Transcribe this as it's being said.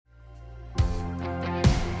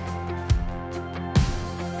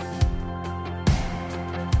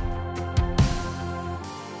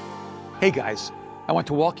Hey guys, I want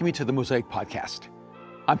to welcome you to the Mosaic Podcast.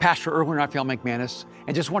 I'm Pastor Erwin Raphael McManus,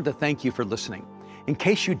 and just wanted to thank you for listening. In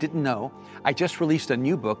case you didn't know, I just released a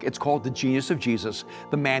new book. It's called The Genius of Jesus,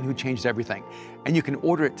 The Man Who Changed Everything. And you can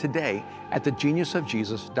order it today at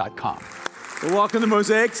thegeniusofjesus.com. Well, welcome to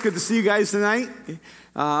Mosaic. It's good to see you guys tonight.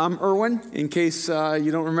 I'm Erwin, in case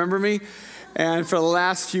you don't remember me. And for the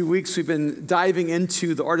last few weeks, we've been diving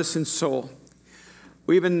into the artisan soul.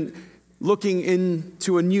 We've been looking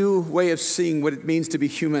into a new way of seeing what it means to be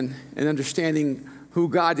human and understanding who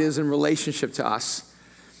God is in relationship to us.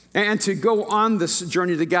 And to go on this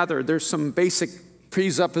journey together, there's some basic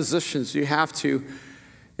presuppositions you have to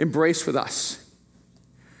embrace with us.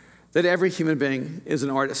 That every human being is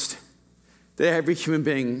an artist. That every human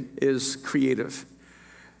being is creative.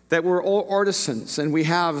 That we're all artisans and we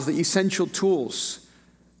have the essential tools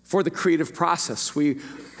for the creative process. We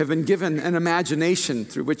have been given an imagination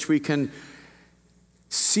through which we can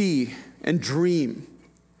see and dream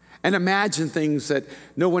and imagine things that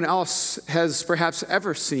no one else has perhaps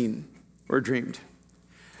ever seen or dreamed.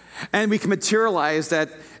 And we can materialize that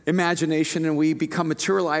imagination, and we become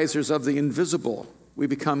materializers of the invisible. We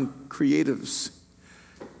become creatives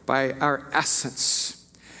by our essence.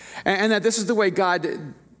 And that this is the way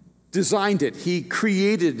God designed it. He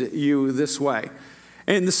created you this way.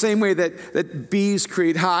 In the same way that bees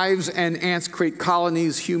create hives and ants create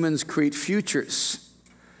colonies, humans create futures.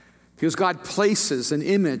 Because God places an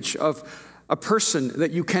image of a person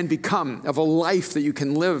that you can become, of a life that you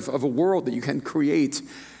can live, of a world that you can create.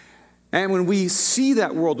 And when we see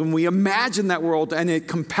that world, when we imagine that world, and it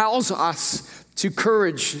compels us to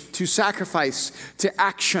courage, to sacrifice, to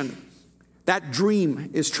action, that dream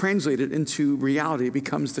is translated into reality. It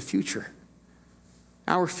becomes the future,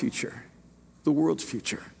 our future, the world's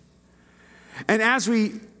future. And as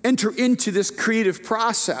we enter into this creative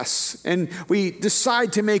process and we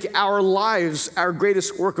decide to make our lives our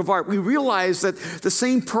greatest work of art, we realize that the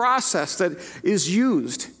same process that is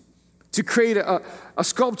used to create a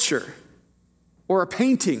sculpture or a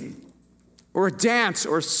painting or a dance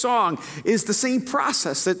or a song is the same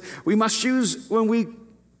process that we must use when we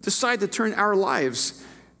decide to turn our lives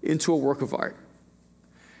into a work of art.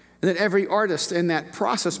 And that every artist in that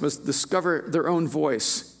process must discover their own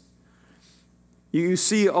voice. You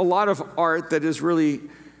see a lot of art that is really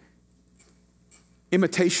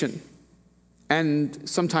imitation and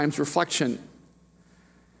sometimes reflection.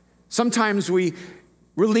 Sometimes we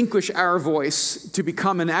relinquish our voice to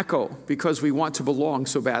become an echo because we want to belong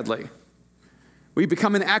so badly. We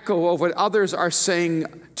become an echo of what others are saying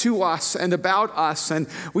to us and about us, and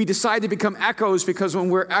we decide to become echoes because when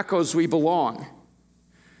we're echoes, we belong.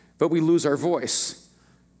 But we lose our voice.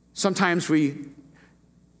 Sometimes we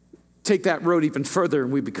take that road even further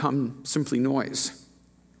and we become simply noise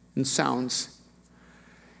and sounds.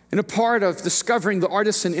 And a part of discovering the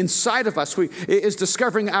artisan inside of us is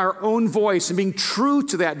discovering our own voice and being true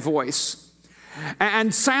to that voice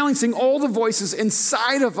and silencing all the voices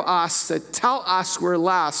inside of us that tell us we're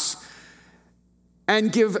less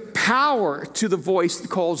and give power to the voice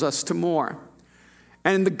that calls us to more.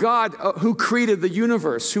 And the God who created the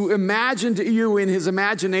universe, who imagined you in his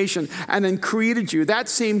imagination and then created you, that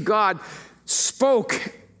same God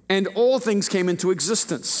spoke and all things came into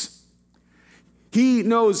existence. He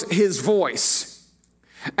knows his voice.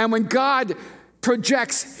 And when God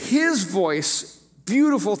projects his voice,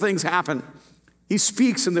 beautiful things happen. He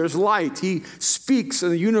speaks and there's light. He speaks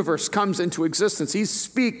and the universe comes into existence. He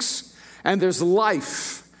speaks and there's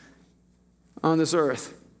life on this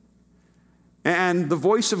earth. And the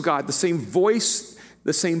voice of God, the same voice,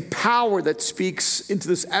 the same power that speaks into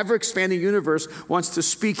this ever-expanding universe wants to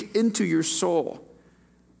speak into your soul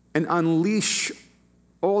and unleash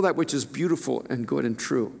all that which is beautiful and good and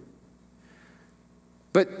true.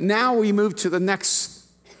 But now we move to the next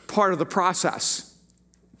part of the process.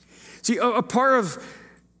 See, a part of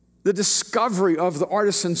the discovery of the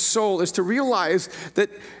artisan soul is to realize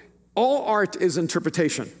that all art is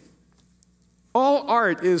interpretation. All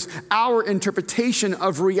art is our interpretation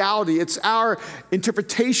of reality. It's our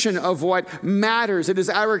interpretation of what matters. It is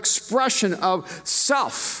our expression of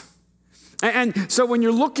self. And so when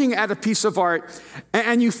you're looking at a piece of art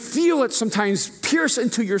and you feel it sometimes pierce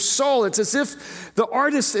into your soul, it's as if the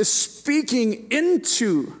artist is speaking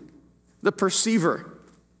into the perceiver.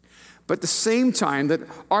 But at the same time, that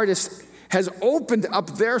artist has opened up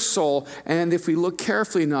their soul, and if we look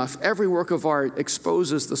carefully enough, every work of art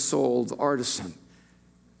exposes the soul of the artisan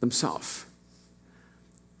themselves.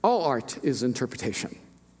 All art is interpretation.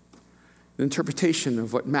 An interpretation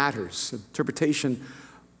of what matters, an interpretation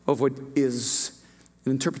of what is,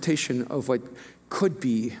 an interpretation of what could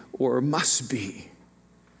be or must be.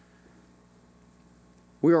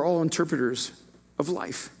 We are all interpreters of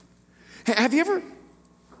life. Have you ever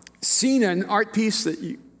seen an art piece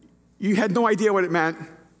that you had no idea what it meant?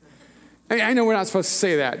 I know we're not supposed to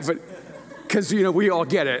say that, but because, we all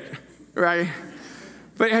get it, right?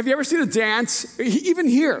 But have you ever seen a dance, even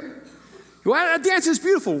here? Well, a dance is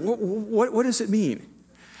beautiful. What does it mean?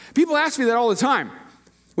 People ask me that all the time.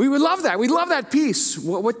 We would love that. We love that piece.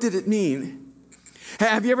 What did it mean?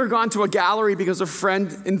 Have you ever gone to a gallery because a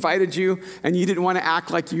friend invited you and you didn't want to act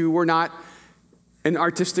like you were not an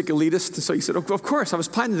artistic elitist? So you said, of course, I was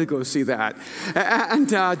planning to go see that. And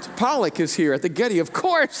Pollock is here at the Getty. Of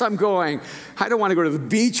course I'm going. I don't want to go to the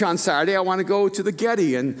beach on Saturday. I want to go to the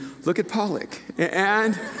Getty and look at Pollock.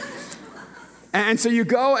 And so you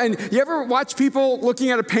go, and you ever watch people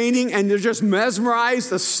looking at a painting and they're just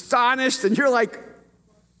mesmerized, astonished, and you're like,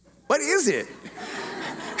 what is it?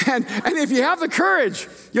 And if you have the courage,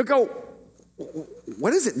 you'll go,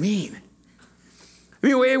 what does it mean? I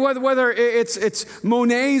mean, whether it's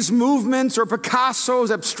Monet's movements or Picasso's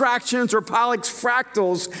abstractions or Pollock's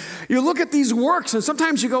fractals, you look at these works and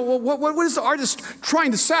sometimes you go, well, what is the artist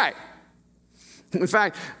trying to say? In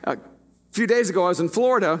fact, a few days ago I was in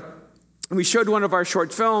Florida. We showed one of our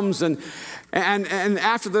short films, and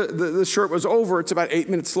after the short was over, it's about 8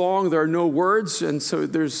 minutes long. There are no words, and so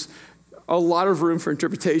there's a lot of room for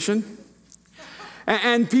interpretation.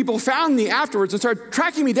 And people found me afterwards and started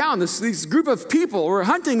tracking me down. This group of people were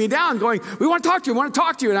hunting me down, going, we want to talk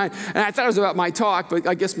to you, And I thought it was about my talk, but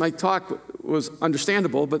I guess my talk was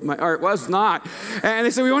understandable, but my art was not. And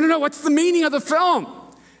they said, we want to know what's the meaning of the film.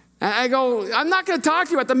 And I go, I'm not going to talk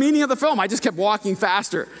to you about the meaning of the film. I just kept walking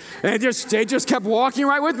faster. And they just kept walking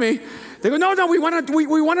right with me. They go, no, we want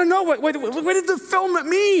to know what did the film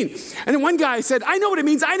mean? And then one guy said, I know what it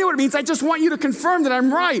means. I just want you to confirm that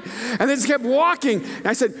I'm right. And they just kept walking. And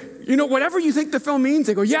I said, whatever you think the film means?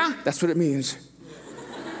 They go, yeah, that's what it means.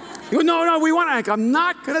 You go, no, I'm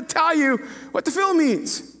not going to tell you what the film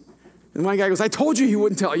means. And one guy goes, I told you he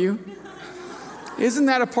wouldn't tell you. Isn't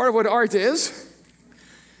that a part of what art is?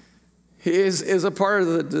 Is a part of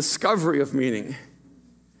the discovery of meaning.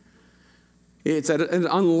 It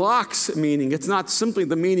unlocks meaning. It's not simply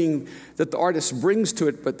the meaning that the artist brings to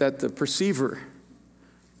it, but that the perceiver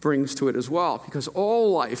brings to it as well, because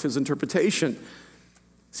all life is interpretation.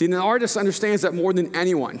 See, an artist understands that more than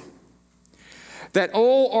anyone. That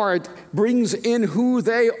all art brings in who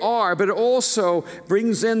they are, but it also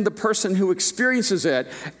brings in the person who experiences it.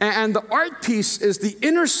 And the art piece is the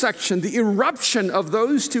intersection, the eruption of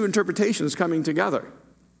those two interpretations coming together.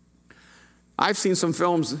 I've seen some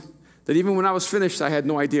films that even when I was finished, I had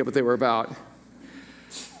no idea what they were about.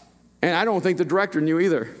 And I don't think the director knew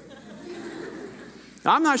either.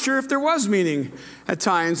 I'm not sure if there was meaning at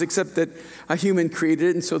times, except that a human created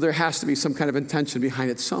it, and so there has to be some kind of intention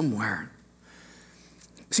behind it somewhere.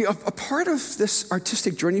 See, a part of this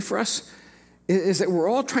artistic journey for us is that we're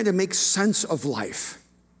all trying to make sense of life.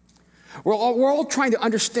 We're all trying to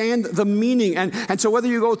understand the meaning. And so whether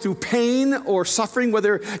you go through pain or suffering,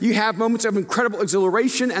 whether you have moments of incredible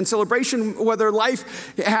exhilaration and celebration, whether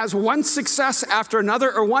life has one success after another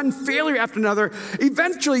or one failure after another,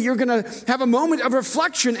 eventually you're going to have a moment of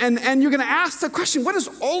reflection and you're going to ask the question, what does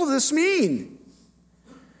all of this mean?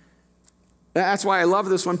 That's why I love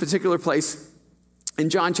this one particular place. In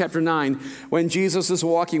John chapter 9, when Jesus is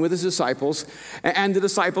walking with his disciples, and the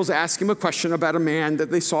disciples ask him a question about a man that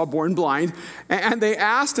they saw born blind, and they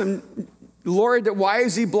asked him, Lord, why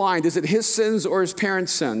is he blind? Is it his sins or his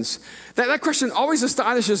parents' sins? That question always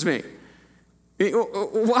astonishes me.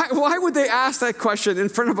 Why would they ask that question in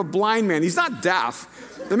front of a blind man? He's not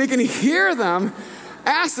deaf. They're making him hear them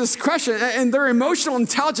ask this question, and their emotional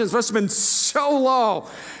intelligence must have been so low.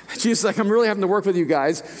 Jesus is like, I'm really having to work with you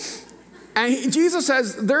guys. And Jesus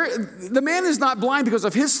says, the man is not blind because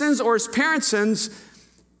of his sins or his parents' sins.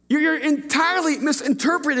 You're entirely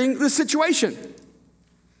misinterpreting the situation.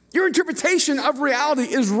 Your interpretation of reality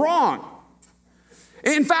is wrong.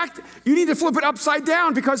 In fact, you need to flip it upside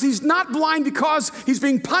down, because he's not blind because he's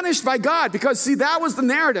being punished by God. Because, see, that was the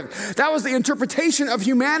narrative. That was the interpretation of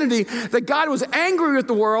humanity, that God was angry with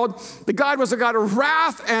the world, that God was a God of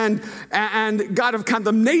wrath and God of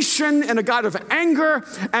condemnation and a God of anger,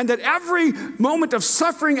 and that every moment of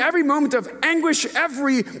suffering, every moment of anguish,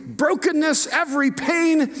 every brokenness, every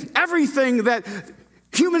pain, everything that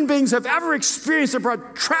human beings have ever experienced that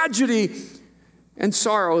brought tragedy and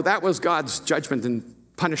sorrow, that was God's judgment and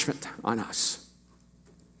punishment on us.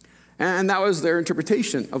 And that was their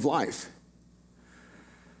interpretation of life.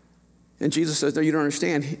 And Jesus says, no, you don't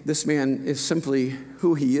understand. This man is simply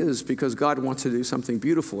who he is because God wants to do something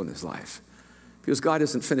beautiful in his life. Because God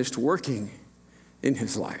isn't finished working in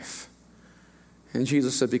his life. And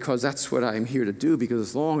Jesus said, because that's what I'm here to do, because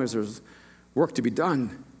as long as there's work to be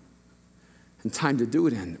done and time to do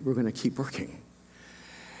it in, we're going to keep working.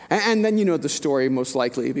 And then you know the story most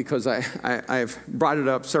likely, because I've brought it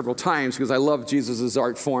up several times because I love Jesus'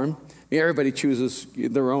 art form. Everybody chooses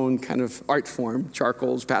their own kind of art form,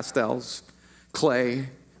 charcoals, pastels, clay,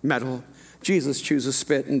 metal. Jesus chooses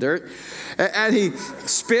spit and dirt. And he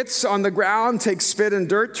spits on the ground, takes spit and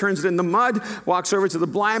dirt, turns it into mud, walks over to the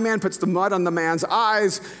blind man, puts the mud on the man's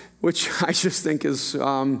eyes, which I just think is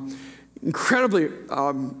incredibly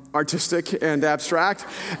artistic and abstract.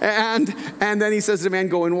 And then he says to the man,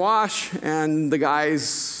 go and wash. And the guy's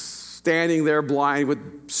standing there blind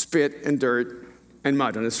with spit and dirt and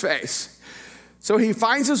mud on his face. So he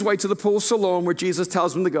finds his way to the pool of Siloam where Jesus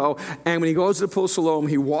tells him to go. And when he goes to the pool of Siloam,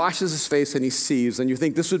 he washes his face and he sees. And you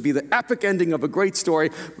think this would be the epic ending of a great story,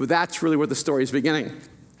 but that's really where the story is beginning.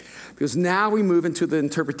 Because now we move into the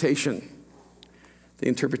interpretation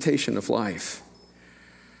of life.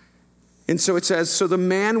 And so it says, so the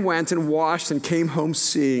man went and washed and came home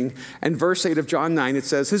seeing. And verse 8 of John 9, it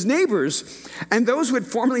says, his neighbors and those who had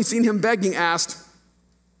formerly seen him begging asked,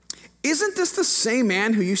 isn't this the same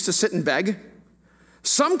man who used to sit and beg?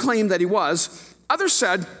 Some claimed that he was. Others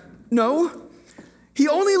said, no, he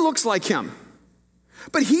only looks like him.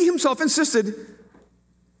 But he himself insisted,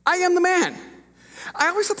 I am the man. I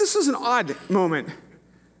always thought this was an odd moment.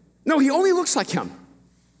 No, he only looks like him.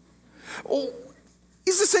 Oh,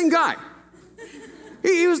 he's the same guy.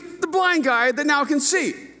 He was the blind guy that now can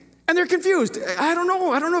see. And they're confused. I don't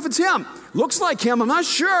know if it's him. Looks like him, I'm not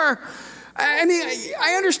sure. And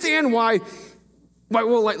I understand why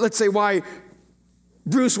let's say why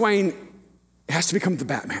Bruce Wayne has to become the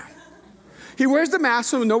Batman. He wears the mask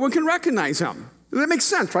so no one can recognize him. That makes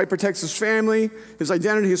sense, right? Protects his family, his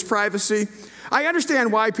identity, his privacy. I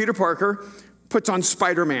understand why Peter Parker puts on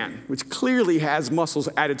Spider-Man, which clearly has muscles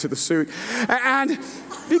added to the suit. And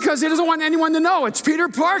because he doesn't want anyone to know it's Peter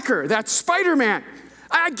Parker, that's Spider-Man.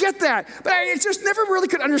 I get that, but I just never really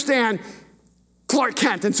could understand Clark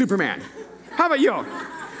Kent and Superman. How about you?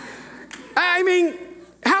 I mean,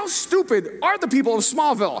 how stupid are the people of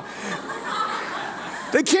Smallville?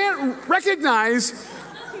 They can't recognize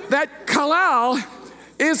that Kal-El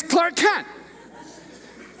is Clark Kent.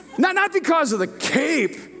 Not because of the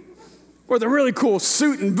cape or the really cool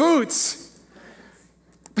suit and boots,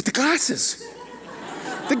 but the glasses.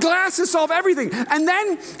 The glasses solve everything. And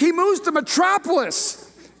then he moves to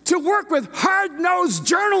Metropolis to work with hard-nosed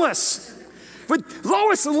journalists. With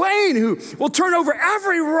Lois Lane, who will turn over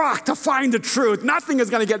every rock to find the truth. Nothing is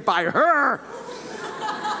going to get by her.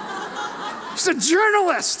 She's a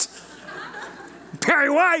journalist. Perry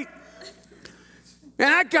White. And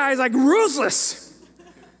that guy's like ruthless.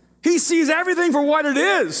 He sees everything for what it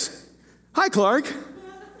is. Hi, Clark.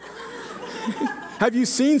 Have you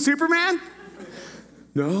seen Superman?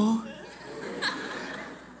 No.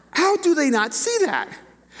 How do they not see that?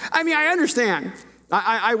 I mean, I understand.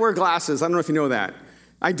 I wear glasses. I don't know if you know that.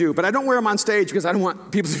 I do, but I don't wear them on stage because I don't want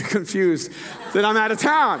people to be confused that I'm out of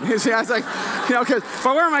town. You see, I was like, because if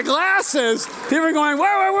I wear my glasses, people are going,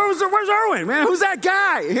 where's Erwin? Man, who's that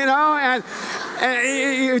guy? And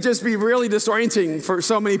it would just be really disorienting for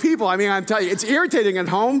so many people. I mean, I'm telling you, it's irritating at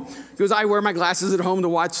home because I wear my glasses at home to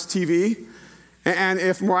watch TV. And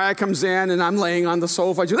if Mariah comes in and I'm laying on the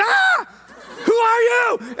sofa, I just, who are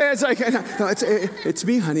you? And it's like, no, it's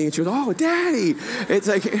me, honey. And she goes, oh, Daddy. It's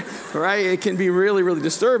like, right? It can be really, really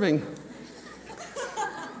disturbing.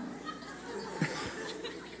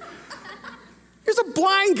 Here's a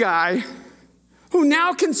blind guy who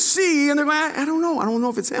now can see, and they're going, I don't know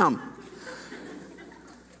if it's him.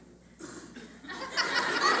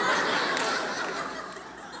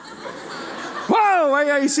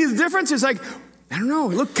 Whoa, you see the difference? It's like, I don't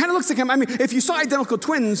know. It kind of looks like him. I mean, if you saw identical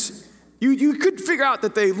twins, you could figure out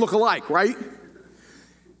that they look alike, right?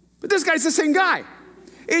 But this guy's the same guy.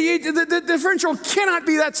 The differential cannot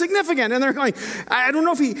be that significant. And they're going, I don't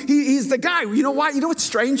know if he's the guy. You know why? You know what's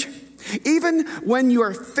strange? Even when you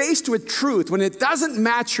are faced with truth, when it doesn't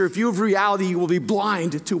match your view of reality, you will be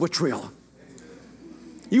blind to what's real.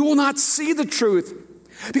 You will not see the truth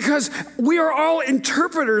because we are all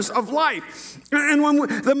interpreters of life. And when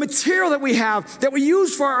the material that we have, that we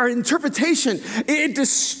use for our interpretation, it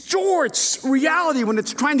distorts reality when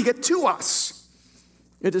it's trying to get to us.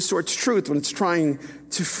 It distorts truth when it's trying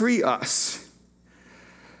to free us.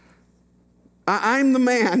 I'm the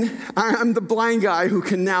man, I'm the blind guy who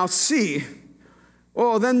can now see.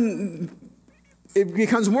 Well, then it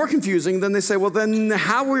becomes more confusing. Then they say, well, then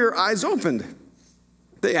how were your eyes opened?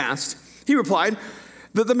 They asked. He replied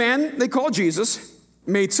that the man they called Jesus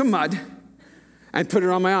made some mud and put it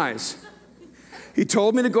on my eyes. he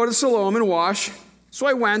told me to go to Siloam and wash. So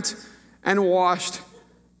I went and washed,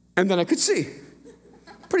 and then I could see.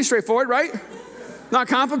 Pretty straightforward, right? Not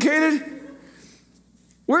complicated.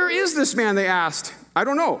 Where is this man, they asked. I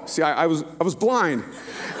don't know. See, I was blind.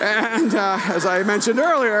 And as I mentioned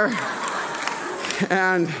earlier,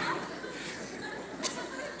 and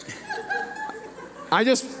I'm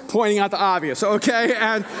just pointing out the obvious, okay?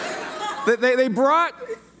 And they brought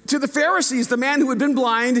to the Pharisees the man who had been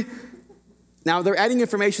blind. Now, they're adding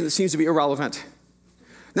information that seems to be irrelevant.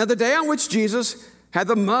 Now, the day on which Jesus had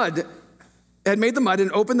made the mud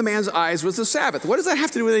and opened the man's eyes was the Sabbath. What does that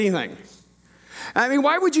have to do with anything? I mean,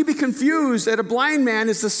 why would you be confused that a blind man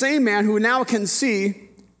is the same man who now can see,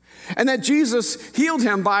 and that Jesus healed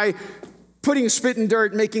him by putting spit and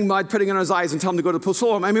dirt, making mud, putting it on his eyes, and telling him to go to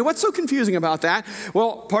Siloam? I mean, what's so confusing about that?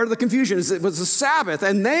 Well, part of the confusion is it was the Sabbath,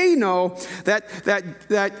 and they know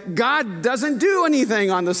that God doesn't do anything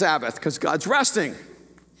on the Sabbath because God's resting.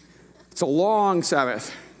 It's a long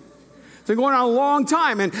Sabbath. It's been going on a long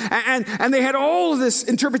time, and they had all of this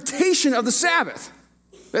interpretation of the Sabbath.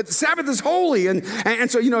 That the Sabbath is holy, and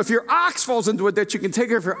so, if your ox falls into a ditch, you can take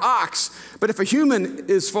care of your ox. But if a human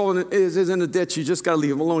is in a ditch, you just got to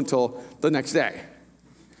leave him alone until the next day.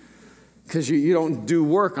 Because you don't do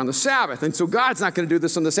work on the Sabbath. And so God's not going to do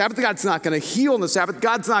this on the Sabbath. God's not going to heal on the Sabbath.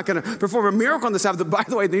 God's not going to perform a miracle on the Sabbath. By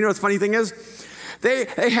the way, you know what the funny thing is? They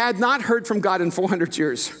had not heard from God in 400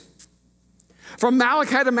 years. From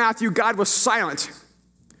Malachi to Matthew, God was silent.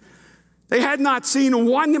 They had not seen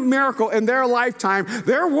one miracle in their lifetime.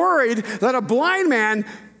 They're worried that a blind man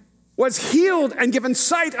was healed and given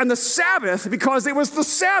sight on the Sabbath because it was the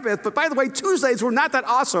Sabbath. But by the way, Tuesdays were not that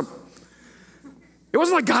awesome. It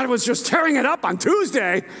wasn't like God was just tearing it up on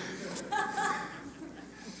Tuesday.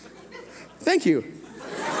 Thank you.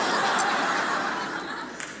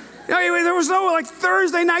 There was no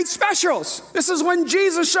Thursday night specials. This is when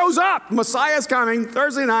Jesus shows up. Messiah's coming,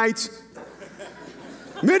 Thursday nights,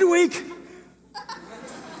 midweek.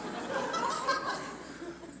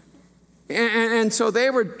 And so they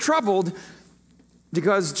were troubled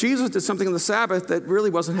because Jesus did something on the Sabbath that really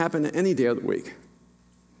wasn't happening any day of the week.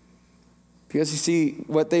 Because you see,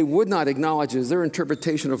 what they would not acknowledge is their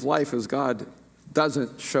interpretation of life as God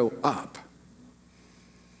doesn't show up.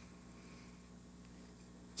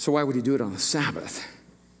 So why would he do it on the Sabbath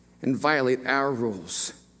and violate our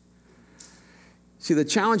rules? See, the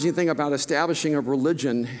challenging thing about establishing a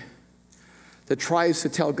religion that tries to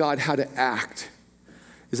tell God how to act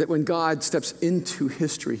is that when God steps into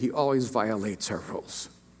history, he always violates our rules.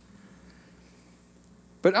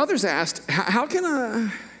 But others asked, how can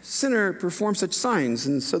a sinner perform such signs?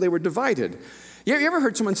 And so they were divided. You ever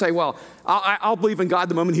heard someone say, well, I'll believe in God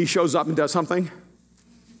the moment he shows up and does something?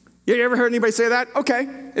 You ever heard anybody say that? Okay,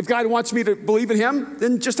 if God wants me to believe in him,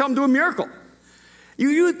 then just tell him to do a miracle.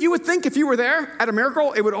 You would think if you were there at a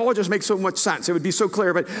miracle, it would all just make so much sense. It would be so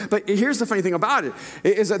clear. But here's the funny thing about it,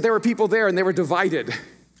 is that there were people there and they were divided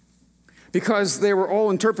because they were all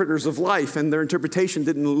interpreters of life and their interpretation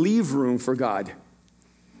didn't leave room for God.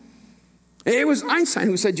 It was Einstein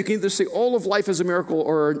who said you can either see all of life as a miracle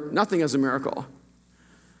or nothing as a miracle.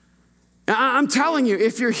 I'm telling you,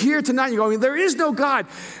 if you're here tonight and you're going, there is no God,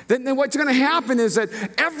 then what's going to happen is that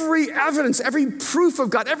every evidence, every proof of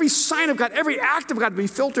God, every sign of God, every act of God will be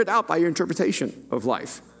filtered out by your interpretation of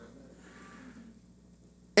life.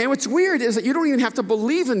 And what's weird is that you don't even have to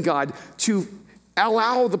believe in God to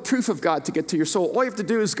allow the proof of God to get to your soul. All you have to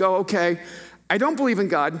do is go, okay, I don't believe in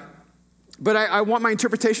God, but I want my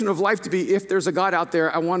interpretation of life to be, if there's a God out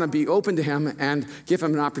there, I want to be open to him and give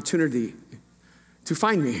him an opportunity to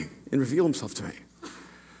find me and reveal himself to me.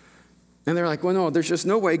 And they're like, well, no, there's just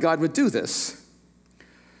no way God would do this.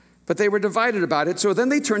 But they were divided about it, so then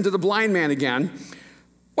they turned to the blind man again.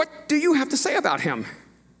 What do you have to say about him?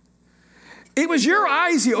 It was your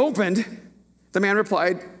eyes he opened. The man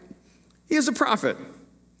replied, he is a prophet.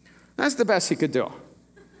 That's the best he could do.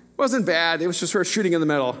 It wasn't bad, it was just sort of shooting in the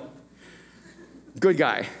middle. Good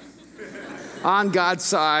guy. On God's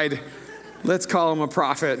side, let's call him a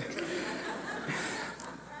prophet.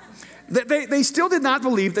 They still did not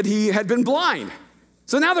believe that he had been blind.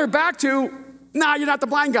 So now they're back to, nah, you're not the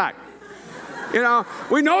blind guy.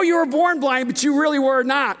 We know you were born blind, but you really were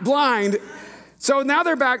not blind. So now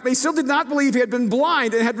they're back. They still did not believe he had been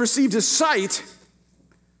blind and had received his sight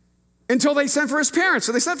until they sent for his parents.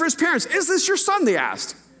 So they sent for his parents. Is this your son, they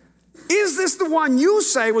asked. Is this the one you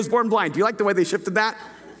say was born blind? Do you like the way they shifted that?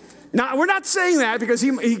 Now, we're not saying that because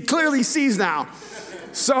he clearly sees now.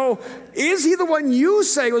 So, is he the one you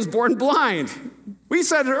say was born blind? We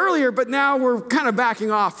said it earlier, but now we're kind of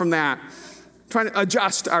backing off from that, trying to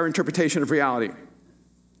adjust our interpretation of reality.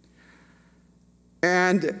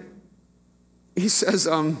 And he says,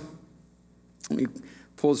 let me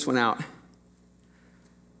pull this one out.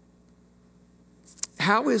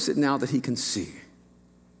 How is it now that he can see?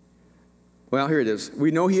 Well, here it is.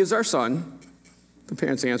 We know he is our son, the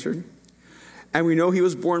parents answered. And we know he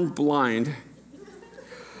was born blind.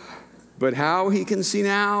 But how he can see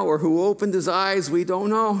now or who opened his eyes, we don't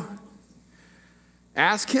know.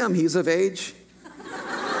 Ask him. He's of age.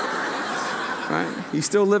 Right? He's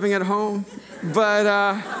still living at home.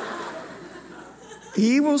 But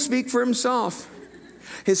he will speak for himself.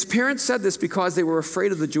 His parents said this because they were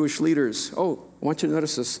afraid of the Jewish leaders. Oh, I want you to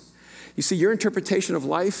notice this. You see, your interpretation of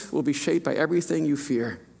life will be shaped by everything you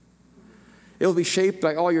fear. It'll be shaped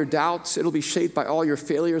by all your doubts. It'll be shaped by all your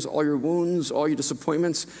failures, all your wounds, all your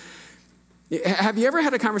disappointments. Have you ever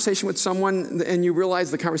had a conversation with someone and you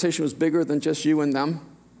realize the conversation was bigger than just you and them?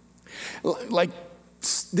 Like,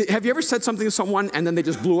 have you ever said something to someone and then they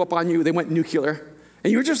just blew up on you? They went nuclear.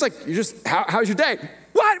 And you're just, how's your day?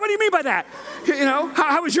 What do you mean by that? You know,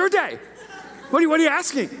 how was your day? What are you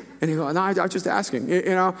asking? And you go, no, I was just asking. You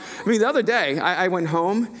know, I mean, the other day I went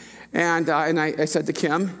home and I said to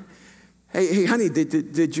Kim, hey, honey,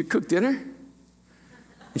 did you cook dinner?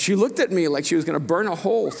 And she looked at me like she was going to burn a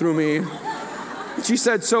hole through me. And she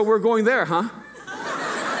said, so we're going there, huh?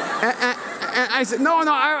 And I said, no,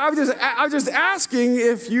 I was just asking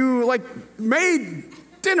if you, made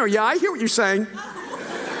dinner. Yeah, I hear what you're saying.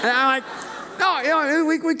 And I'm like, no,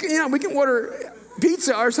 we can order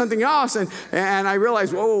pizza or something else. And I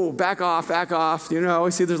realized, whoa, back off. You know,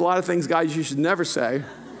 see, there's a lot of things, guys, you should never say.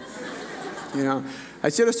 You know, I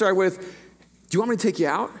should have started with, do you want me to take you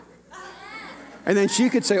out? And then she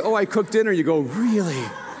could say, oh, I cooked dinner. You go, really?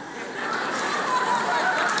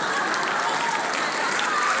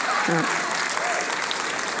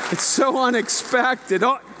 It's so unexpected.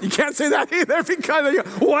 Oh, you can't say that either because you go,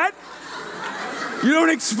 what? You don't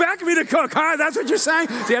expect me to cook, huh? That's what you're saying?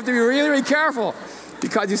 So you have to be really, really careful.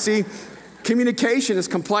 Because you see, communication is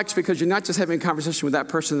complex because you're not just having a conversation with that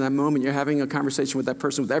person in that moment. You're having a conversation with that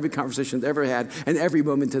person with every conversation they've ever had and every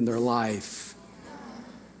moment in their life.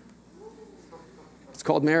 It's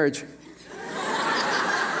called marriage.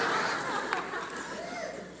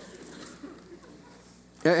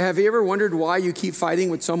 Have you ever wondered why you keep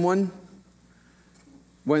fighting with someone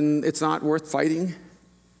when it's not worth fighting?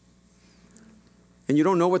 And you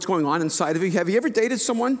don't know what's going on inside of you? Have you ever dated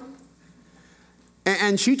someone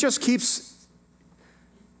and she just keeps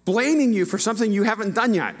blaming you for something you haven't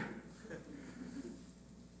done yet?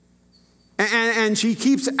 And she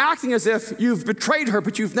keeps acting as if you've betrayed her,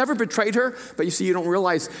 but you've never betrayed her. But you see, you don't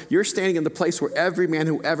realize you're standing in the place where every man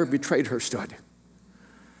who ever betrayed her stood.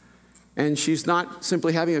 And she's not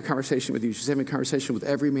simply having a conversation with you. She's having a conversation with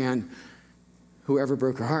every man who ever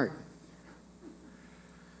broke her heart.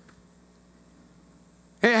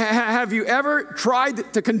 Have you ever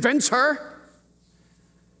tried to convince her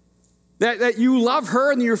that you love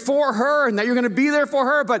her and you're for her and that you're going to be there for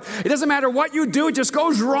her, but it doesn't matter what you do, it just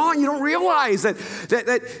goes wrong. You don't realize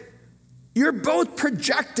that you're both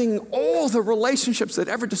projecting all the relationships that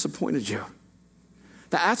ever disappointed you.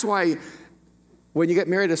 That's why when you get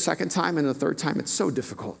married a second time and a third time, it's so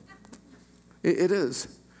difficult. It is.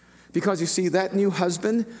 Because you see, that new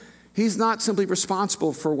husband, he's not simply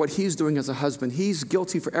responsible for what he's doing as a husband. He's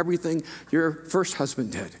guilty for everything your first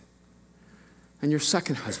husband did. And your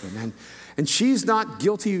second husband. And she's not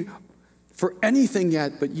guilty for anything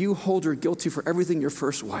yet, but you hold her guilty for everything your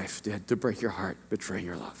first wife did to break your heart, betray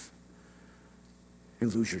your love,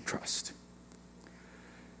 and lose your trust.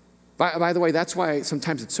 By the way, that's why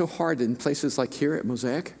sometimes it's so hard in places like here at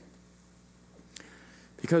Mosaic.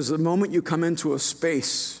 Because the moment you come into a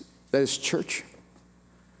space that is church,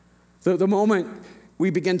 the moment we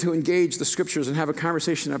begin to engage the scriptures and have a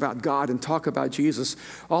conversation about God and talk about Jesus,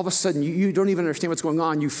 all of a sudden you don't even understand what's going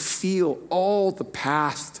on. You feel all the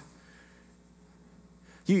past.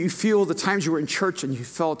 You feel the times you were in church and you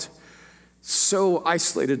felt so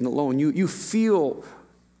isolated and alone. You feel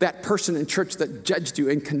that person in church that judged you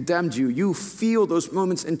and condemned you. You feel those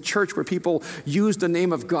moments in church where people used the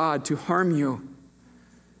name of God to harm you,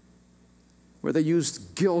 where they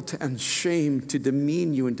used guilt and shame to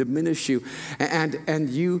demean you and diminish you, and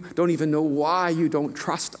you don't even know why you don't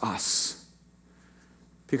trust us,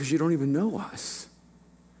 because you don't even know us.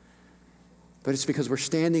 But it's because we're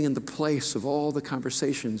standing in the place of all the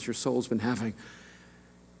conversations your soul's been having,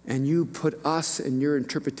 and you put us in your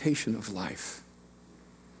interpretation of life.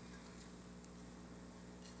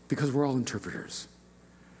 Because we're all interpreters.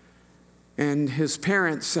 And his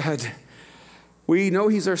parents said, we know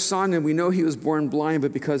he's our son and we know he was born blind,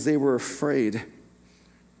 but because they were afraid,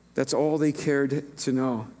 that's all they cared to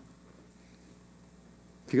know.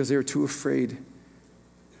 because they were too afraid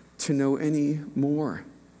to know any more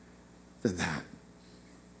than that.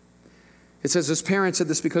 It says his parents said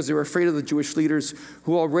this because they were afraid of the Jewish leaders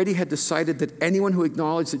who already had decided that anyone who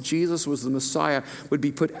acknowledged that Jesus was the Messiah would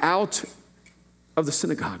be put out of the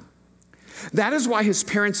synagogue. That is why his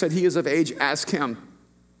parents said, he is of age, ask him.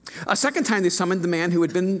 A second time they summoned the man who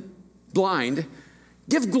had been blind.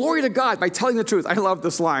 Give glory to God by telling the truth. I love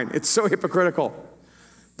this line. It's so hypocritical.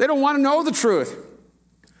 They don't want to know the truth.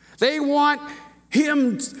 They want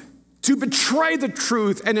him to betray the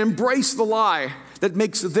truth and embrace the lie that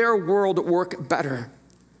makes their world work better.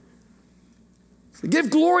 Give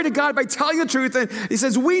glory to God by telling the truth. And he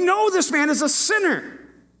says, we know this man is a sinner.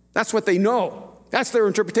 That's what they know. That's their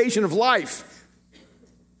interpretation of life.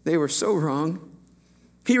 They were so wrong.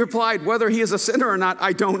 He replied, whether he is a sinner or not,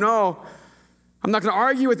 I don't know. I'm not going to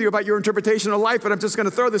argue with you about your interpretation of life, but I'm just going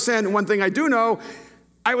to throw this in. One thing I do know,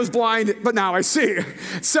 I was blind, but now I see.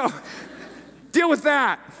 So deal with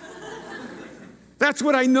that. That's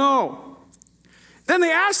what I know. Then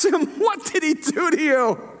they asked him, what did he do to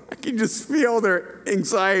you? I can just feel their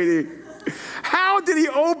anxiety. How did he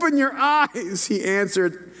open your eyes? He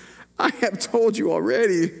answered, I have told you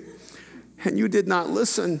already, and you did not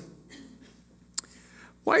listen.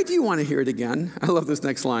 Why do you want to hear it again? I love this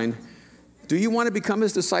next line. Do you want to become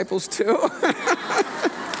his disciples too?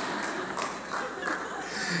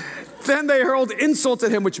 Then they hurled insult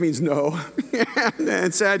at him, which means no,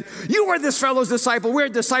 and said, you are this fellow's disciple. We're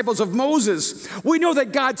disciples of Moses. We know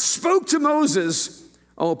that God spoke to Moses.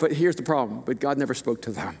 Oh, but here's the problem. But God never spoke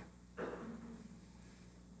to them.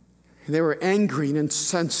 And they were angry and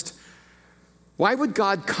incensed. Why would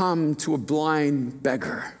God come to a blind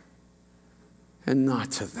beggar and not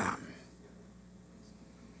to them?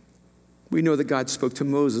 We know that God spoke to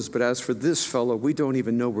Moses, but as for this fellow, we don't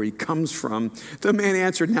even know where he comes from. The man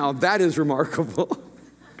answered, now that is remarkable.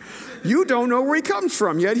 You don't know where he comes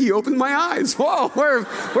from, yet he opened my eyes. Whoa,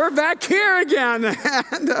 we're back here again.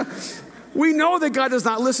 And we know that God does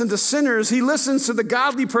not listen to sinners. He listens to the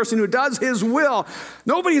godly person who does his will.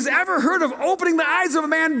 Nobody's ever heard of opening the eyes of a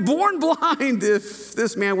man born blind. If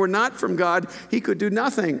this man were not from God, he could do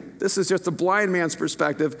nothing. This is just a blind man's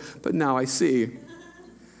perspective, but now I see.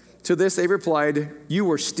 To this they replied, you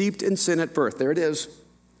were steeped in sin at birth. There it is.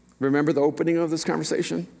 Remember the opening of this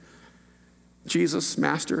conversation? Jesus,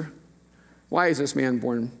 Master, why is this man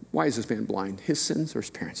blind? His sins or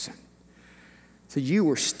his parents' sin? So you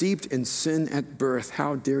were steeped in sin at birth.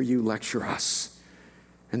 How dare you lecture us?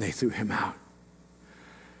 And they threw him out.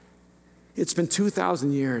 It's been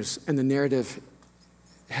 2,000 years and the narrative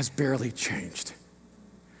has barely changed.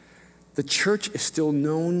 The church is still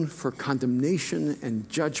known for condemnation and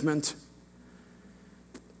judgment.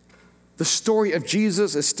 The story of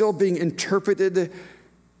Jesus is still being interpreted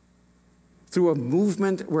through a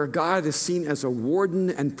movement where God is seen as a warden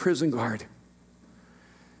and prison guard.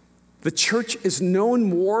 The church is known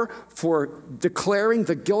more for declaring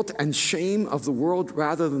the guilt and shame of the world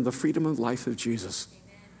rather than the freedom and life of Jesus.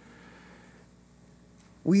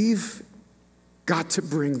 We've got to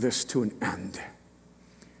bring this to an end.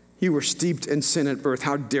 You were steeped in sin at birth.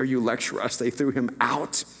 How dare you lecture us? They threw him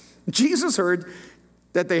out. Jesus heard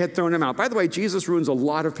that they had thrown him out. By the way, Jesus ruins a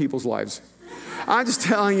lot of people's lives. I'm just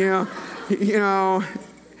telling you,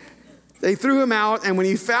 they threw him out, and when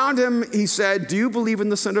he found him, he said, do you believe in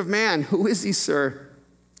the Son of Man? Who is he, sir?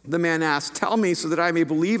 The man asked, tell me so that I may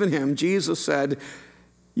believe in him. Jesus said,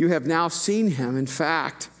 you have now seen him. In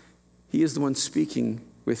fact, he is the one speaking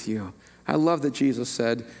with you. I love that Jesus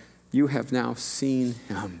said, you have now seen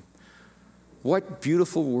him. What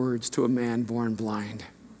beautiful words to a man born blind,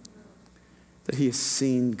 that he has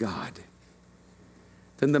seen God.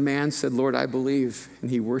 Then the man said, Lord, I believe,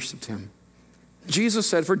 and he worshiped him. Jesus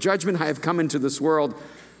said, for judgment I have come into this world,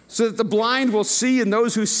 so that the blind will see and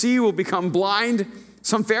those who see will become blind.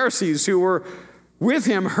 Some Pharisees who were with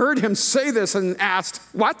him heard him say this and asked,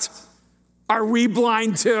 what? Are we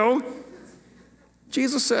blind too?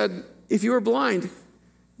 Jesus said, if you were blind,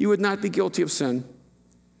 you would not be guilty of sin.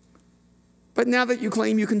 But now that you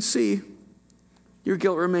claim you can see, your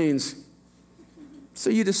guilt remains. So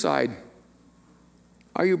you decide,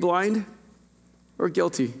 are you blind or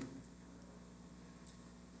guilty?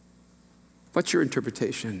 What's your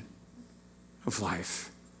interpretation of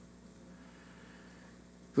life?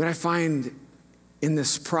 What I find in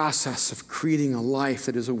this process of creating a life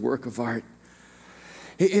that is a work of art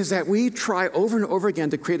is that we try over and over again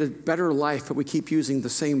to create a better life, but we keep using the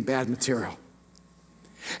same bad material.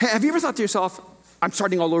 Have you ever thought to yourself, I'm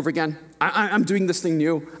starting all over again. I'm doing this thing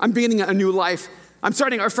new. I'm beginning a new life. I'm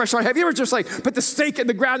starting a fresh start. Have you ever just like put the stake in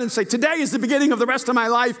the ground and say, today is the beginning of the rest of my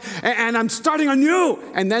life, and I'm starting anew?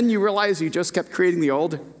 And then you realize you just kept creating the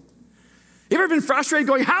old? You ever been frustrated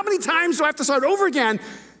going, how many times do I have to start over again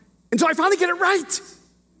until I finally get it right?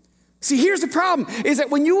 See, here's the problem, is that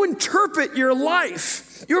when you interpret your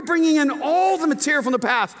life, you're bringing in all the material from the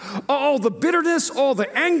past, all the bitterness, all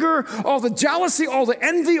the anger, all the jealousy, all the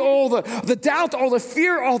envy, all the doubt, all the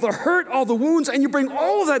fear, all the hurt, all the wounds, and you bring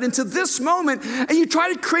all of that into this moment, and you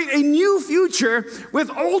try to create a new future with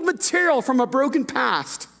old material from a broken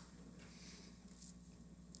past.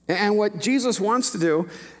 And what Jesus wants to do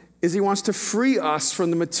is he wants to free us from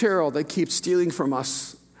the material that keeps stealing from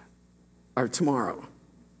us our tomorrow.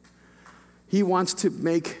 He wants to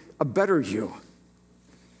make a better you,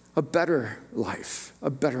 a better life, a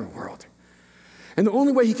better world. And the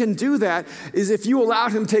only way he can do that is if you allow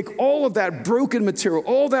him to take all of that broken material,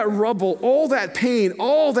 all that rubble, all that pain,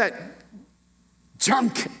 all that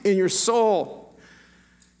junk in your soul,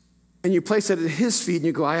 and you place it at his feet and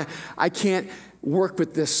you go, I can't work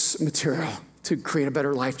with this material to create a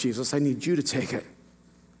better life, Jesus. I need you to take it.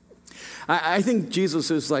 I think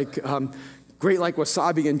Jesus is like great like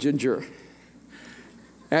wasabi and ginger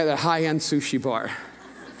at a high-end sushi bar.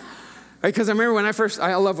 Because I remember when I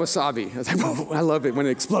love wasabi. I was like, whoa, I love it when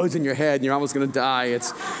it explodes in your head and you're almost going to die.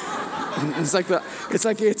 It's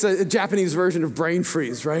a Japanese version of brain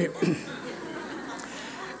freeze, right?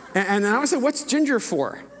 And I always say, what's ginger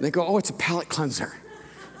for? And they go, oh, it's a palate cleanser.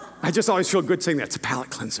 I just always feel good saying that. It's a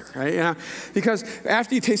palate cleanser, right? Yeah. Because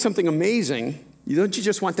after you taste something amazing, don't you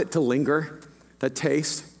just want that to linger, that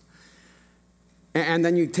taste? And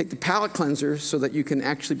then you take the palate cleanser so that you can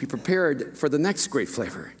actually be prepared for the next great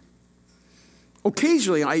flavor.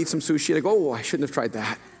 Occasionally, I eat some sushi and I go, oh, I shouldn't have tried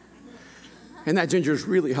that. And that ginger is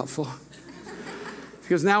really helpful.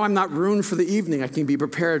 Because now I'm not ruined for the evening. I can be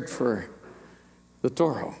prepared for the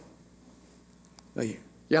toro, the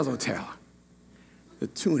yellowtail, the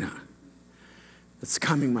tuna that's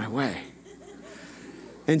coming my way.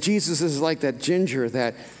 And Jesus is like that ginger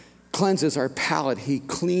that cleanses our palate. He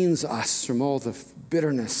cleans us from all the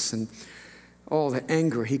bitterness and all the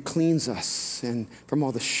anger. He cleans us and from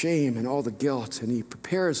all the shame and all the guilt. And he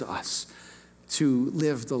prepares us to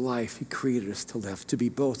live the life he created us to live, to be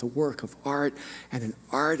both a work of art and an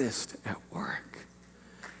artist at work.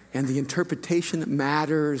 And the interpretation that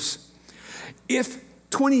matters. If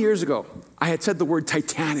 20 years ago I had said the word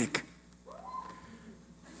Titanic,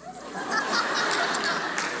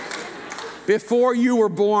 before you were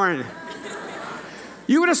born,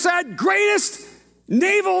 you would have said, greatest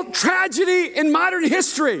naval tragedy in modern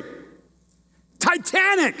history.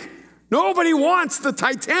 Titanic. Nobody wants the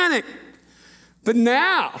Titanic. But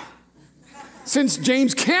now, since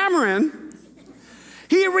James Cameron,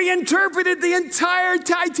 he reinterpreted the entire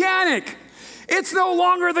Titanic. It's no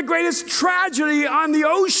longer the greatest tragedy on the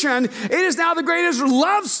ocean. It is now the greatest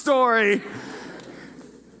love story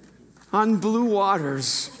on blue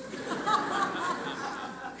waters.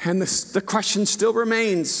 And the question still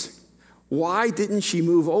remains, why didn't she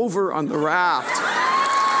move over on the raft?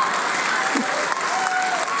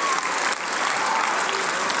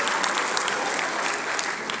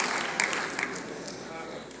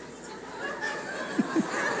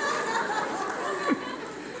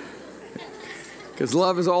 Because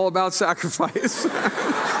love is all about sacrifice.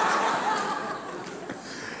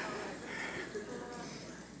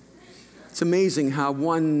 It's amazing how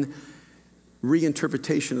one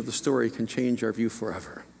reinterpretation of the story can change our view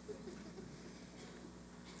forever.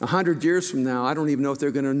 100 years from now, I don't even know if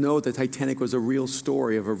they're going to know the Titanic was a real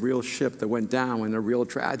story of a real ship that went down in a real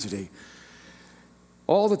tragedy.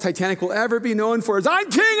 All the Titanic will ever be known for is,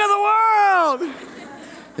 I'm king of the world!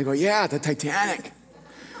 They go, yeah, the Titanic.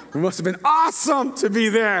 It must have been awesome to be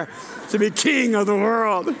there, to be king of the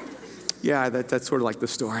world. Yeah, that's sort of like the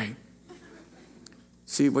story.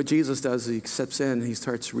 See, what Jesus does is he steps in and he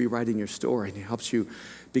starts rewriting your story, and he helps you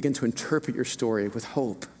begin to interpret your story with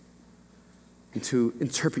hope, and to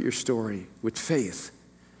interpret your story with faith,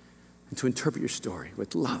 and to interpret your story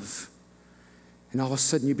with love. And all of a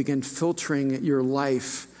sudden you begin filtering your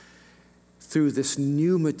life through this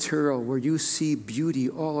new material where you see beauty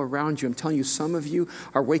all around you. I'm telling you, some of you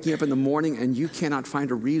are waking up in the morning and you cannot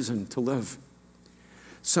find a reason to live.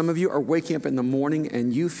 Some of you are waking up in the morning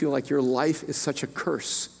and you feel like your life is such a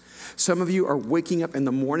curse. Some of you are waking up in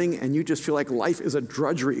the morning and you just feel like life is a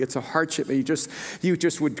drudgery, it's a hardship, and you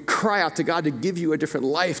just would cry out to God to give you a different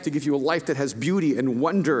life, to give you a life that has beauty and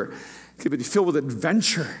wonder, to be filled with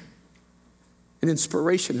adventure and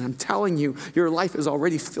inspiration. And I'm telling you, your life is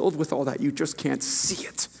already filled with all that. You just can't see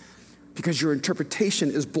it because your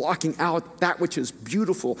interpretation is blocking out that which is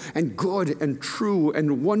beautiful and good and true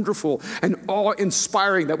and wonderful and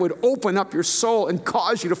awe-inspiring that would open up your soul and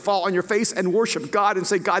cause you to fall on your face and worship God and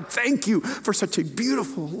say, God, thank you for such a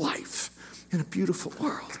beautiful life in a beautiful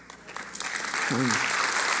world.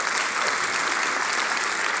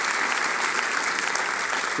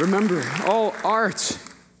 Remember, all art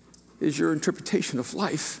is your interpretation of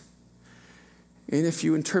life. And if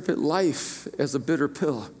you interpret life as a bitter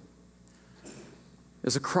pill,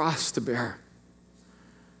 as a cross to bear,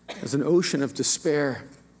 as an ocean of despair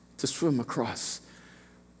to swim across,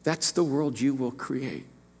 that's the world you will create.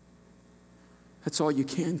 That's all you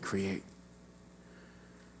can create.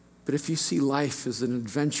 But if you see life as an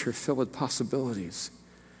adventure filled with possibilities,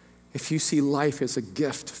 if you see life as a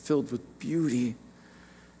gift filled with beauty,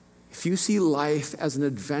 if you see life as an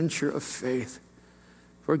adventure of faith,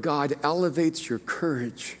 where God elevates your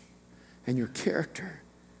courage and your character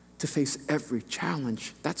to face every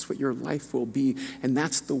challenge, that's what your life will be, and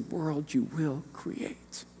that's the world you will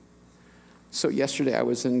create. So yesterday I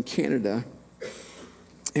was in Canada,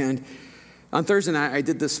 and on Thursday night I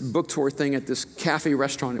did this book tour thing at this cafe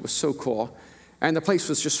restaurant. It was so cool. And the place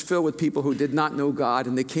was just filled with people who did not know God,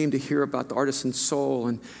 and they came to hear about the artisan soul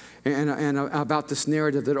and about this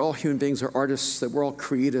narrative that all human beings are artists, that we're all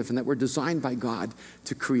creative, and that we're designed by God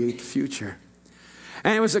to create the future.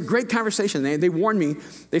 And it was a great conversation. They warned me.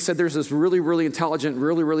 They said there's this really, really intelligent,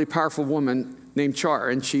 really, really powerful woman named Char,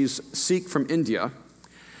 and she's Sikh from India.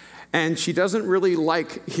 And she doesn't really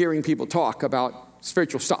like hearing people talk about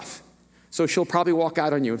spiritual stuff. So she'll probably walk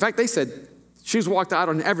out on you. In fact, they said she's walked out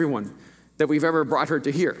on everyone that we've ever brought her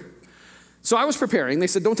to hear. So I was preparing. They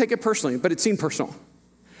said, don't take it personally, but it seemed personal.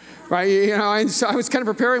 Right? You know, and so I was kind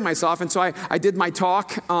of preparing myself. And so I did my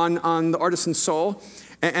talk on the artisan soul.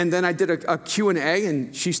 And then I did a Q&A,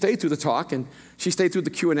 and she stayed through the talk, and she stayed through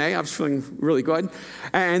the Q&A. I was feeling really good.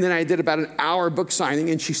 And then I did about an hour book signing,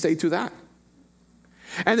 and she stayed through that.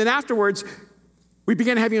 And then afterwards, we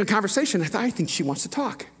began having a conversation. I thought, I think she wants to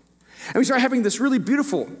talk. And we started having this really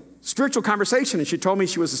beautiful spiritual conversation, and she told me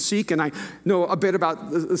she was a Sikh, and I know a bit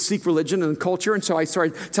about the Sikh religion and culture, and so I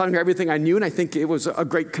started telling her everything I knew, and I think it was a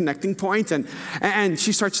great connecting point, and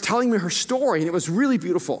she starts telling me her story, and it was really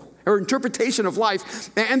beautiful, her interpretation of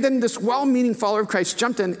life, and then this well-meaning follower of Christ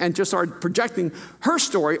jumped in and just started projecting her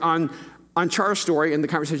story on Char's story, and the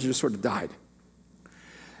conversation just sort of died.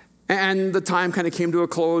 And the time kind of came to a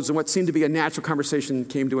close, and what seemed to be a natural conversation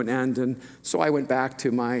came to an end, and so I went back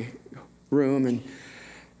to my room, and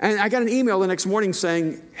I got an email the next morning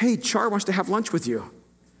saying, hey, Char wants to have lunch with you.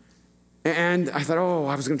 And I thought,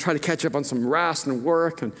 I was going to try to catch up on some rest and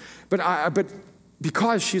work. But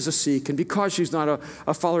because she's a Sikh, and because she's not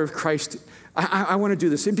a follower of Christ, I want to do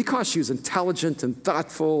this. And because she's intelligent and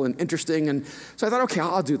thoughtful and interesting. And so I thought, okay,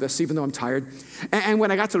 I'll do this, even though I'm tired. And when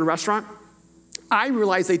I got to the restaurant, I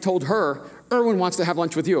realized they told her, Erwin wants to have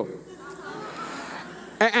lunch with you.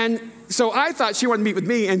 And so I thought she wanted to meet with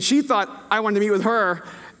me, and she thought I wanted to meet with her.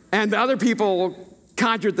 And the other people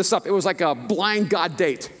conjured this up. It was like a blind God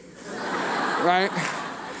date, right?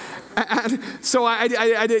 And so I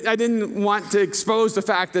didn't want to expose the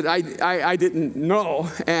fact that I didn't know.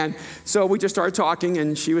 And so we just started talking,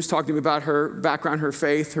 and she was talking to me about her background, her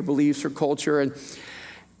faith, her beliefs, her culture.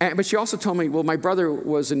 But she also told me, well, my brother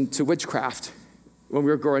was into witchcraft when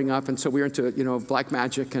we were growing up, and so we were into, black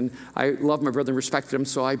magic, and I loved my brother and respected him,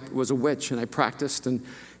 so I was a witch, and I practiced, and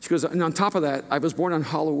she goes, and on top of that, I was born on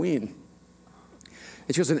Halloween.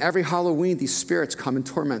 And she goes, and every Halloween, these spirits come and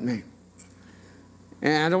torment me.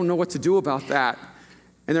 And I don't know what to do about that.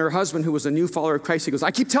 And her husband, who was a new follower of Christ, he goes, I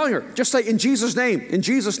keep telling her, just say, in Jesus' name, in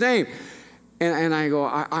Jesus' name. And I go,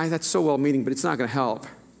 that's so well-meaning, but it's not going to help.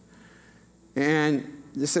 And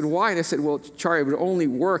they said, why? And I said, well, Char, it would only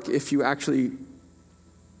work if you actually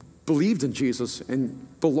believed in Jesus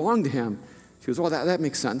and belonged to him. She goes, well, that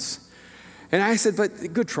makes sense. And I said,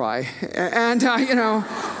 but good try. And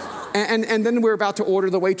and then we were about to order.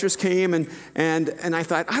 The waitress came, and I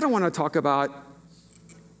thought, I don't want to talk about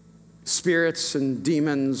spirits and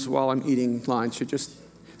demons while I'm eating lunch.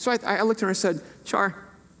 So I looked at her and I said, Char,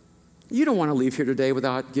 you don't want to leave here today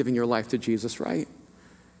without giving your life to Jesus, right?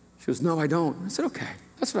 She goes, no, I don't. I said, okay,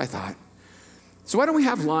 that's what I thought. So why don't we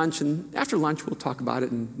have lunch, and after lunch we'll talk about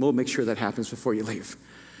it, and we'll make sure that happens before you leave.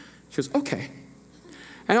 She goes, okay.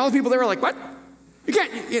 And all the people there were like, what? You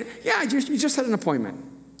can't, yeah, you just had an appointment.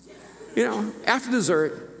 After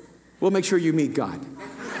dessert, we'll make sure you meet God.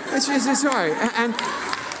 It's all right. And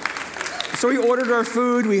so we ordered our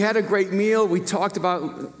food. We had a great meal. We talked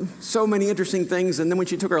about so many interesting things. And then when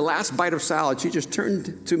she took her last bite of salad, she just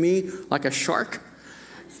turned to me like a shark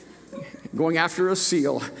going after a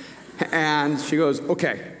seal. And she goes,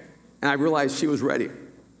 okay. And I realized she was ready.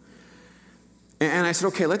 And I said,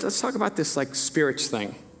 okay, let's talk about this like spirits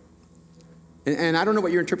thing. And I don't know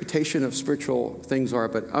what your interpretation of spiritual things are,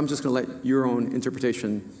 but I'm just going to let your own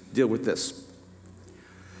interpretation deal with this.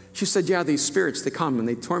 She said, yeah, these spirits, they come and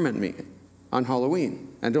they torment me on Halloween.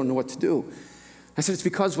 I don't know what to do. I said, it's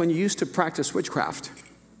because when you used to practice witchcraft,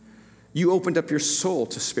 you opened up your soul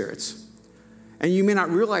to spirits. And you may not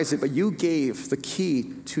realize it, but you gave the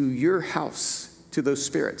key to your house to those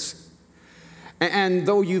spirits. And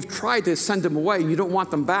though you've tried to send them away, you don't want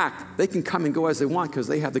them back, they can come and go as they want because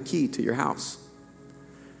they have the key to your house.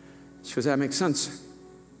 She goes, that makes sense.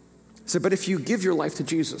 I said, but if you give your life to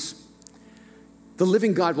Jesus, the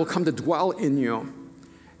living God will come to dwell in you.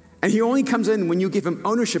 And he only comes in when you give him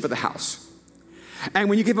ownership of the house. And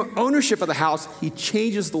when you give him ownership of the house, he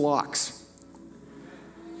changes the locks.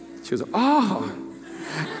 She goes, oh.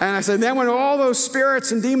 And I said, then when all those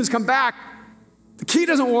spirits and demons come back, the key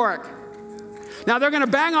doesn't work. Now they're going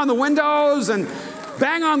to bang on the windows and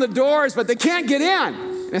bang on the doors, but they can't get in.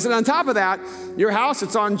 And I said, on top of that, your house,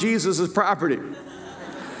 it's on Jesus' property.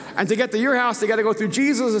 And to get to your house, they got to go through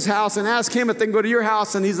Jesus' house and ask him if they can go to your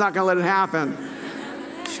house, and he's not going to let it happen.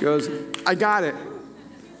 She goes, I got it.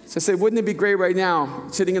 So I said, wouldn't it be great right now,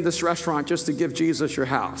 sitting in this restaurant, just to give Jesus your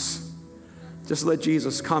house? Just let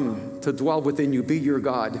Jesus come to dwell within you, be your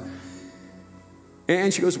God.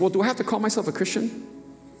 And she goes, well, do I have to call myself a Christian?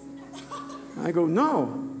 I go,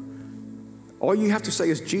 no. All you have to say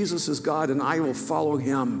is Jesus is God and I will follow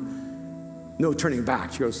him. No turning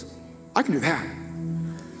back. She goes, I can do that.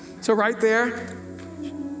 So right there,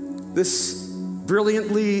 this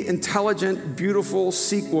brilliantly intelligent, beautiful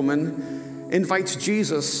Sikh woman invites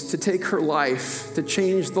Jesus to take her life, to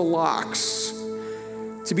change the locks,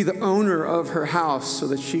 to be the owner of her house so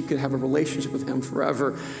that she could have a relationship with him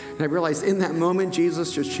forever. And I realized in that moment,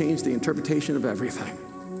 Jesus just changed the interpretation of everything.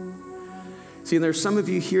 See, there's some of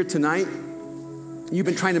you here tonight, you've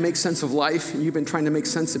been trying to make sense of life, and you've been trying to make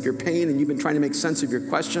sense of your pain, and you've been trying to make sense of your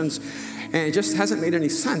questions, and it just hasn't made any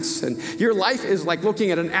sense. And your life is like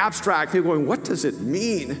looking at an abstract, you're going, what does it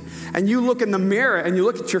mean? And you look in the mirror, and you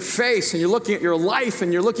look at your face, and you're looking at your life,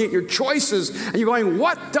 and you're looking at your choices, and you're going,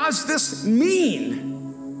 what does this mean?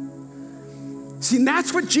 See, and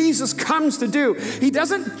that's what Jesus comes to do. He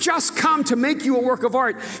doesn't just come to make you a work of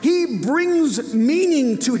art. He brings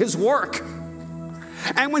meaning to his work.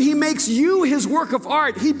 And when he makes you his work of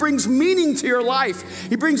art, he brings meaning to your life.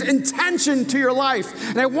 He brings intention to your life.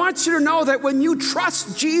 And I want you to know that when you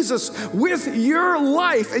trust Jesus with your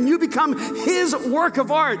life and you become his work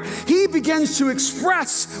of art, he begins to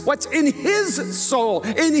express what's in his soul,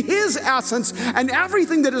 in his essence, and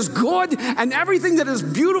everything that is good and everything that is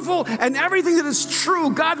beautiful and everything that is true,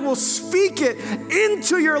 God will speak it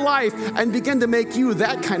into your life and begin to make you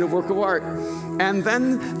that kind of work of art. And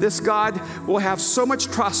then this God will have so much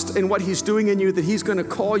trust in what he's doing in you that he's going to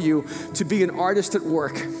call you to be an artist at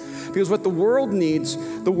work. Because what the world needs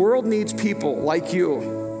people like you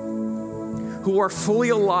who are fully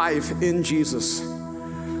alive in Jesus,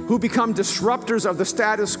 who become disruptors of the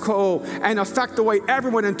status quo and affect the way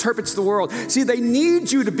everyone interprets the world. See, they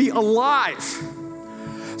need you to be alive,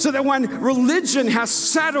 so that when religion has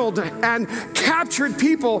settled and captured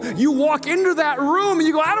people, you walk into that room and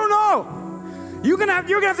you go, I don't know. You're gonna have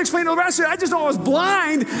to explain to the rest of it. I just know I was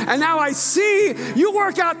blind and now I see. You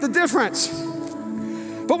work out the difference.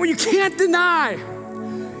 But what you can't deny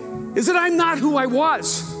is that I'm not who I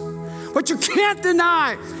was. What you can't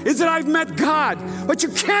deny is that I've met God. What you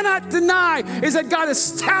cannot deny is that God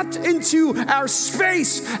has tapped into our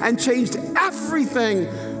space and changed everything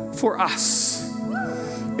for us.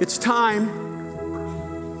 It's time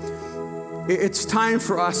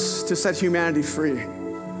for us to set humanity free.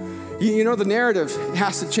 You know, the narrative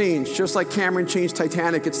has to change. Just like Cameron changed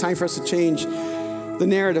Titanic, it's time for us to change the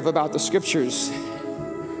narrative about the scriptures.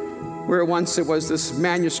 Where once it was this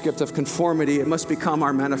manuscript of conformity, it must become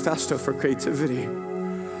our manifesto for creativity.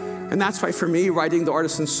 And that's why for me, writing The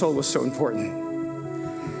Artisan's Soul was so important.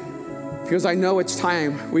 Because I know it's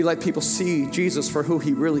time we let people see Jesus for who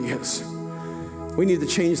he really is. We need to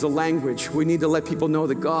change the language. We need to let people know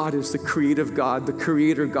that God is the creative God, the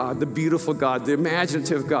creator God, the beautiful God, the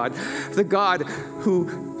imaginative God, the God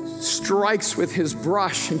who strikes with his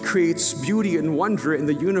brush and creates beauty and wonder in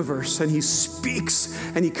the universe. And he speaks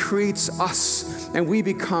and he creates us. And we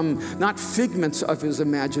become not figments of his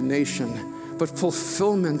imagination, but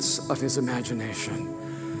fulfillments of his imagination.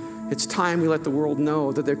 It's time we let the world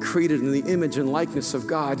know that they're created in the image and likeness of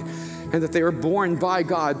God, and that they are born by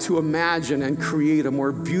God to imagine and create a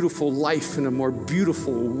more beautiful life and a more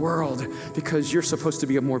beautiful world, because you're supposed to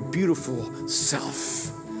be a more beautiful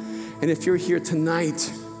self. And if you're here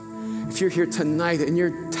tonight and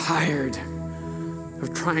you're tired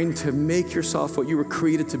of trying to make yourself what you were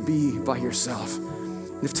created to be by yourself,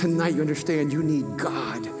 and if tonight you understand you need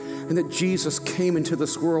God, and that Jesus came into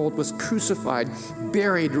this world, was crucified,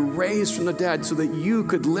 buried, raised from the dead so that you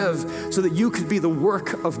could live, so that you could be the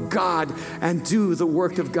work of God and do the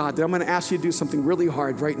work of God, then I'm going to ask you to do something really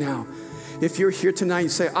hard right now. If you're here tonight, you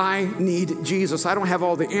say, I need Jesus. I don't have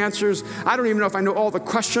all the answers. I don't even know if I know all the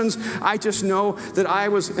questions. I just know that I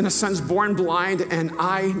was, in a sense, born blind, and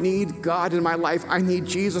I need God in my life. I need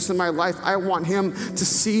Jesus in my life. I want him to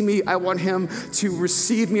see me. I want him to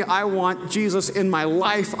receive me. I want Jesus in my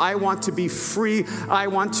life. I want to be free. I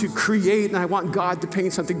want to create, and I want God to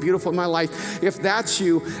paint something beautiful in my life. If that's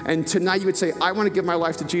you, and tonight you would say, I want to give my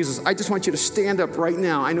life to Jesus, I just want you to stand up right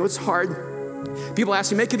now. I know it's hard. People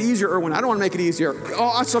ask me, make it easier, Erwin. I don't want to make it easier. Oh,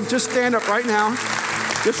 awesome. Just stand up right now.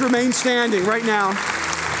 Just remain standing right now.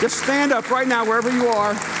 Just stand up right now wherever you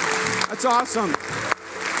are. That's awesome.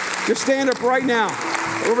 Just stand up right now.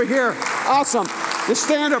 Over here. Awesome. Just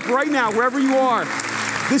stand up right now wherever you are.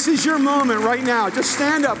 This is your moment right now. Just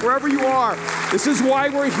stand up wherever you are. This is why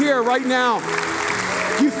we're here right now.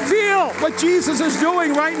 You feel what Jesus is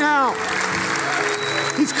doing right now.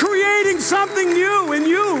 He's creating something new in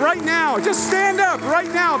you right now. Just stand up right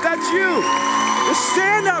now if that's you. Just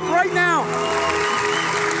stand up right now.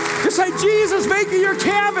 Just say, Jesus, make me your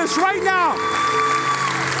canvas right now.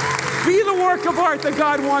 Be the work of art that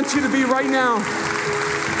God wants you to be right now.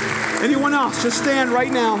 Anyone else, just stand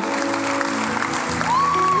right now.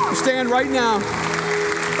 Just stand right now.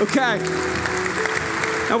 Okay.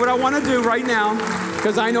 Now what I want to do right now,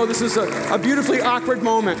 because I know this is a beautifully awkward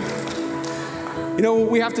moment. You know,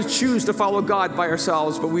 we have to choose to follow God by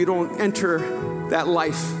ourselves, but we don't enter that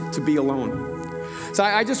life to be alone. So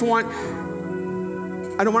I don't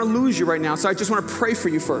want to lose you right now, so I just want to pray for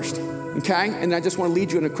you first, okay? And I just want to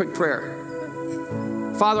lead you in a quick prayer.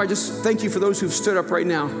 Father, I just thank you for those who've stood up right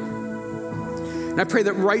now. And I pray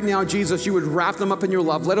that right now, Jesus, you would wrap them up in your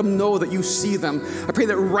love. Let them know that you see them. I pray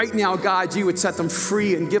that right now, God, you would set them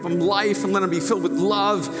free and give them life and let them be filled with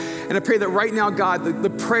love. And I pray that right now, God, the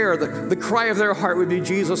prayer, the cry of their heart would be,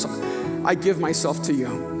 Jesus, I give myself to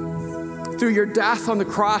you. Through your death on the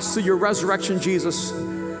cross, through your resurrection, Jesus,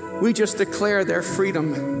 we just declare their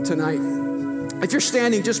freedom tonight. If you're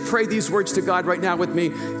standing, just pray these words to God right now with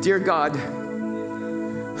me. Dear God,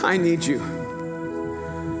 I need you.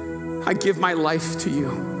 I give my life to you.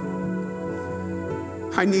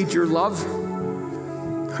 I need your love.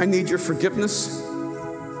 I need your forgiveness.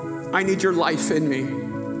 I need your life in me.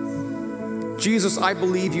 Jesus, I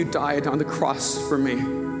believe you died on the cross for me,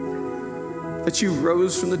 that you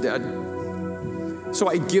rose from the dead. So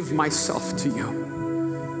I give myself to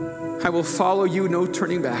you. I will follow you, no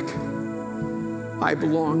turning back. I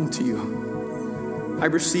belong to you. I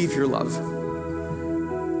receive your love.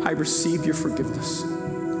 I receive your forgiveness.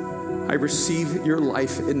 I receive your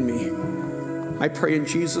life in me. I pray in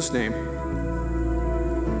Jesus' name.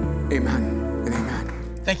 Amen and amen.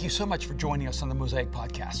 Thank you so much for joining us on the Mosaic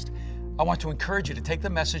Podcast. I want to encourage you to take the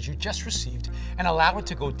message you just received and allow it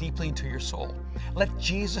to go deeply into your soul. Let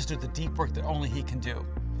Jesus do the deep work that only he can do.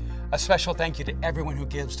 A special thank you to everyone who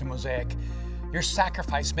gives to Mosaic. Your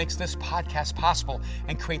sacrifice makes this podcast possible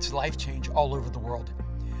and creates life change all over the world.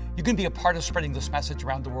 You can be a part of spreading this message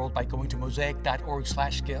around the world by going to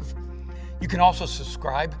mosaic.org/give. You can also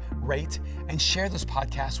subscribe, rate, and share this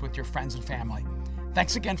podcast with your friends and family.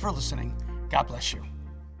 Thanks again for listening. God bless you.